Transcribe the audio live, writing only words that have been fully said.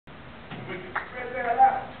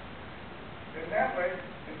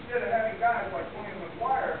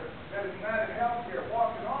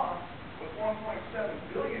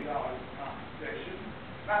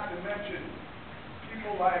not to mention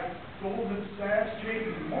people like Goldman Sachs,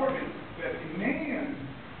 JP Morgan, that demand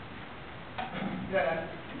that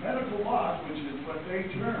medical loss, which is what they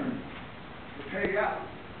term the payout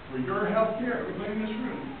for your health care, everybody in this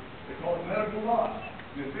room, they call it medical loss.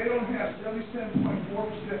 And if they don't have 77.4%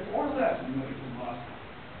 or less in medical loss,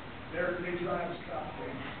 they try to stop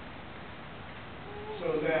paying.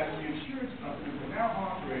 So that the insurance companies are now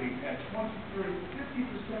operating at 20, 30,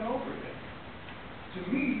 50% overhead. To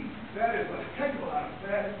me, that is a heck of a lot of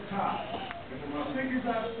fat at the top. And from the figures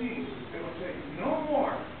I've seen, it will take no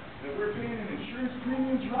more that we're paying in insurance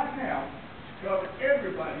premiums right now to cover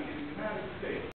everybody in the United States.